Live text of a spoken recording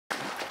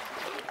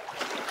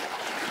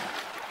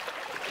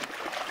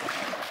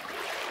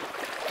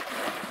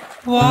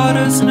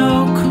Water's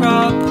no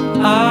crop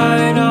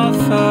I'd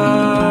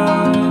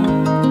offer,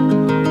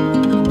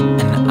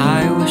 and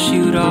I wish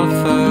you'd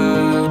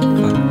offered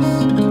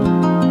first.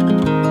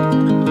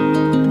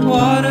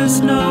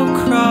 Water's no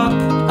crop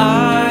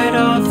I'd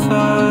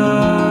offer,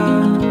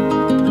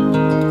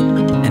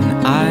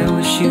 and I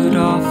wish you'd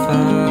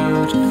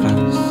offered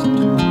first.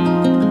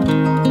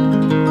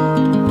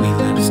 We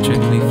live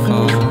strictly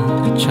for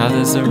each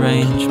other's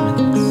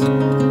arrangements,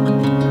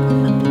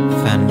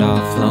 fend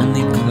off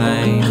lonely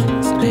claims,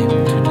 aim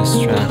to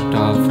distract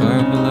our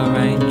verbal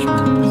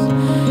arrangements.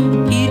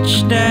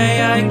 Each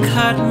day I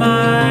cut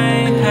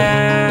my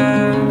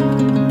hair,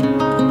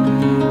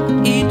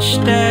 each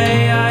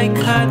day I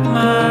cut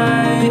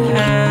my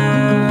hair.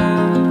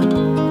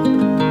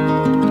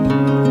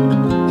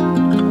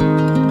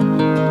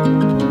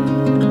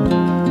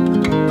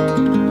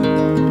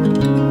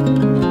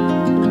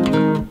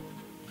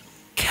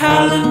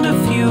 Calendar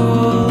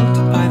fueled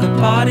by the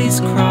body's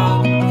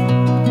crop,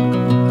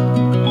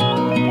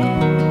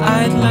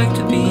 I'd like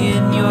to be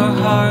in your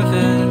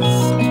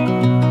harvest.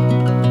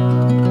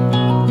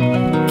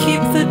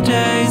 Keep the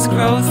day's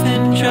growth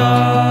in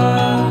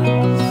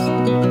jars.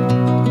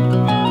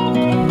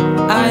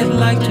 I'd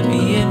like to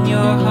be in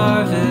your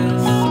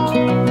harvest.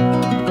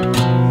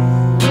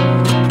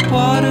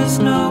 Water's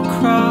no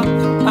crop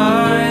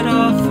I'd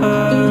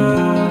offer,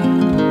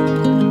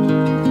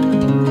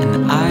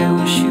 and I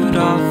wish you'd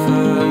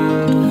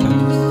offered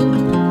first.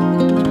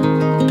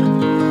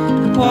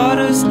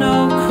 Water's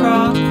no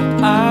crop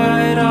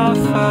I'd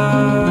offer,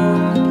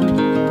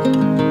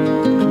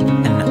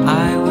 and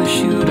I wish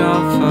you'd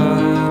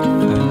offered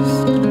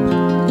first.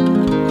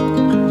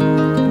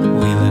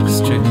 We live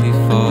strictly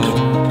for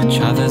each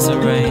other's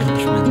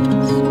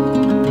arrangements,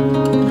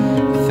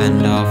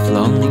 fend off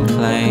lonely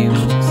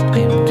claims,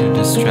 aim to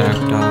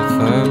distract our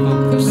verbal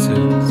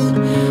pursuits.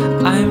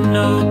 I'm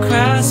no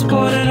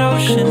grass-bordered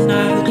ocean,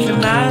 neither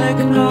dramatic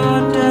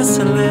nor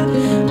desolate,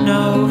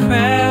 no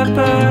rare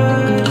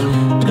bird,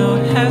 no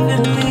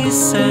heavenly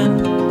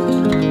scent.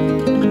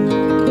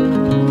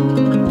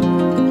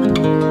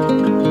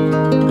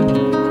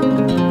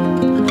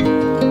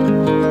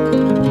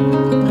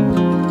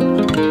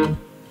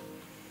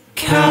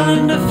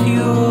 Calendar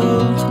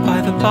fueled by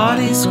the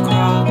body's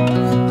crop,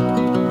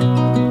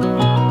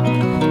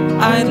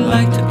 I'd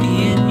like to be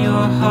in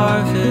your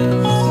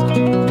harvest.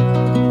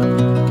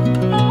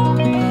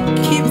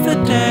 Keep the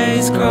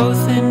day's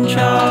growth in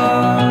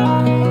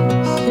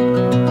jars.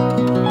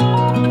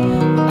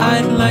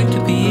 I'd like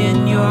to be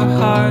in your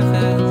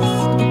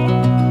harvest.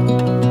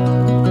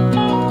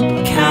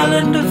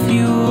 Calendar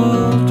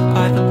fueled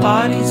by the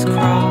body's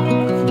crop,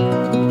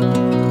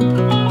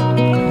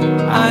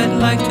 I'd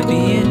like to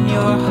be in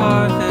your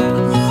harvest.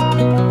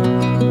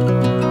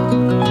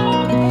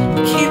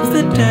 Keep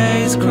the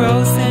day's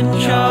growth in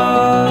jars.